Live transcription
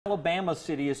Alabama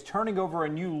City is turning over a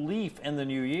new leaf in the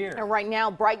new year. Right now,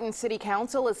 Brighton City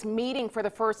Council is meeting for the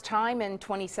first time in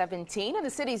 2017, and the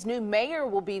city's new mayor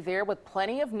will be there with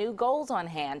plenty of new goals on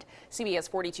hand. CBS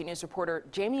 42 News reporter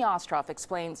Jamie Ostroff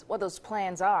explains what those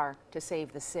plans are to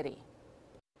save the city.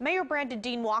 Mayor Brandon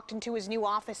Dean walked into his new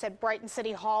office at Brighton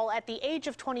City Hall at the age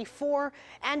of 24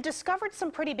 and discovered some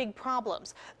pretty big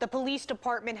problems. The police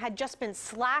department had just been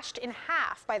slashed in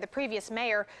half by the previous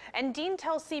mayor, and Dean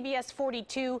tells CBS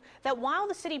 42 that while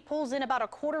the city pulls in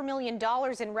about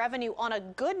 $250,000 in revenue on a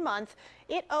good month,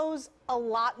 it owes a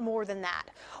lot more than that.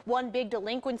 One big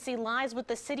delinquency lies with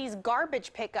the city's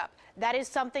garbage pickup. That is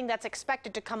something that's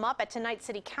expected to come up at tonight's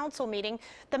city council meeting.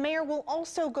 The mayor will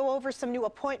also go over some new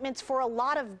appointments for a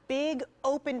lot of big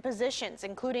open positions,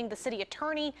 including the city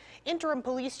attorney, interim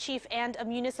police chief, and a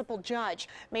municipal judge.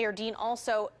 Mayor Dean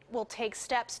also will take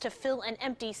steps to fill an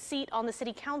empty seat on the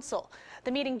city council.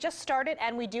 The meeting just started,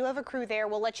 and we do have a crew there.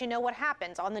 We'll let you know what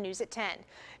happens on the news at 10.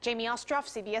 Jamie Ostroff,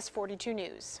 CBS 42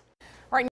 News.